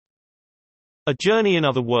A Journey in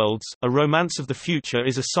Other Worlds, A Romance of the Future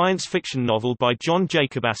is a science fiction novel by John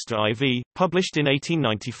Jacob Astor IV, published in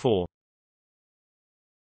 1894.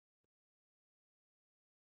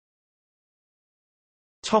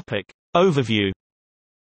 Topic. Overview.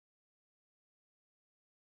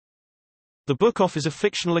 The book offers a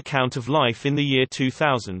fictional account of life in the year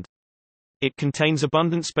 2000. It contains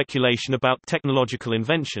abundant speculation about technological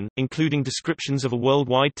invention, including descriptions of a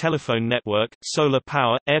worldwide telephone network, solar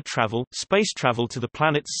power, air travel, space travel to the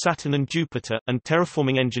planets Saturn and Jupiter, and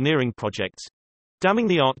terraforming engineering projects, damming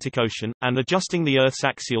the Arctic Ocean, and adjusting the Earth's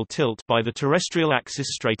axial tilt by the Terrestrial Axis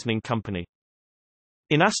Straightening Company.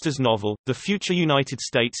 In Astor's novel, the future United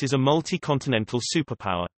States is a multi-continental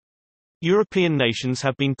superpower. European nations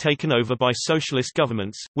have been taken over by socialist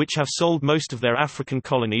governments, which have sold most of their African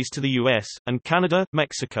colonies to the US, and Canada,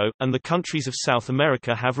 Mexico, and the countries of South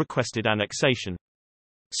America have requested annexation.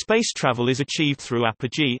 Space travel is achieved through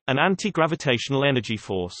apogee, an anti-gravitational energy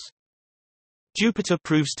force. Jupiter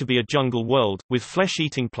proves to be a jungle world, with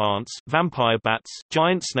flesh-eating plants, vampire bats,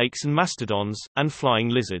 giant snakes and mastodons, and flying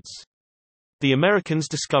lizards. The Americans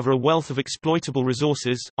discover a wealth of exploitable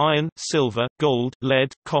resources: iron, silver, gold,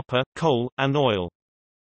 lead, copper, coal, and oil.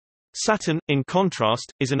 Saturn, in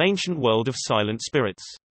contrast, is an ancient world of silent spirits.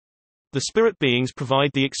 The spirit beings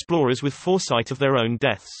provide the explorers with foresight of their own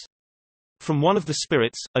deaths. From one of the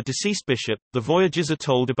spirits, a deceased bishop, the voyagers are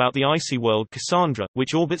told about the icy world Cassandra,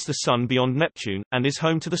 which orbits the Sun beyond Neptune, and is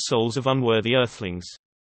home to the souls of unworthy earthlings.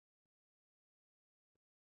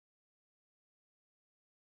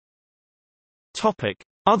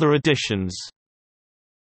 Other editions.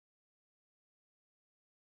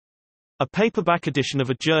 A paperback edition of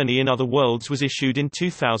A Journey in Other Worlds was issued in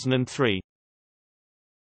 2003.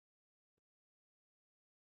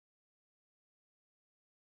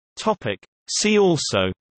 See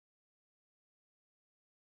also: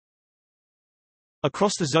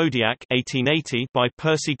 Across the Zodiac 1880 by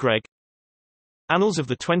Percy Gregg, Annals of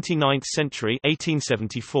the 29th Century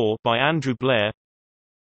 1874 by Andrew Blair,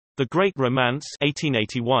 The Great Romance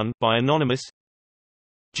 1881 by Anonymous,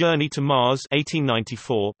 Journey to Mars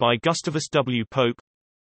 1894 by Gustavus W. Pope,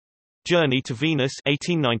 Journey to Venus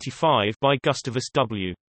 1895 by Gustavus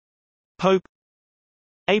W. Pope,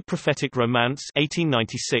 A Prophetic Romance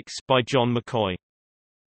 1896 by John McCoy.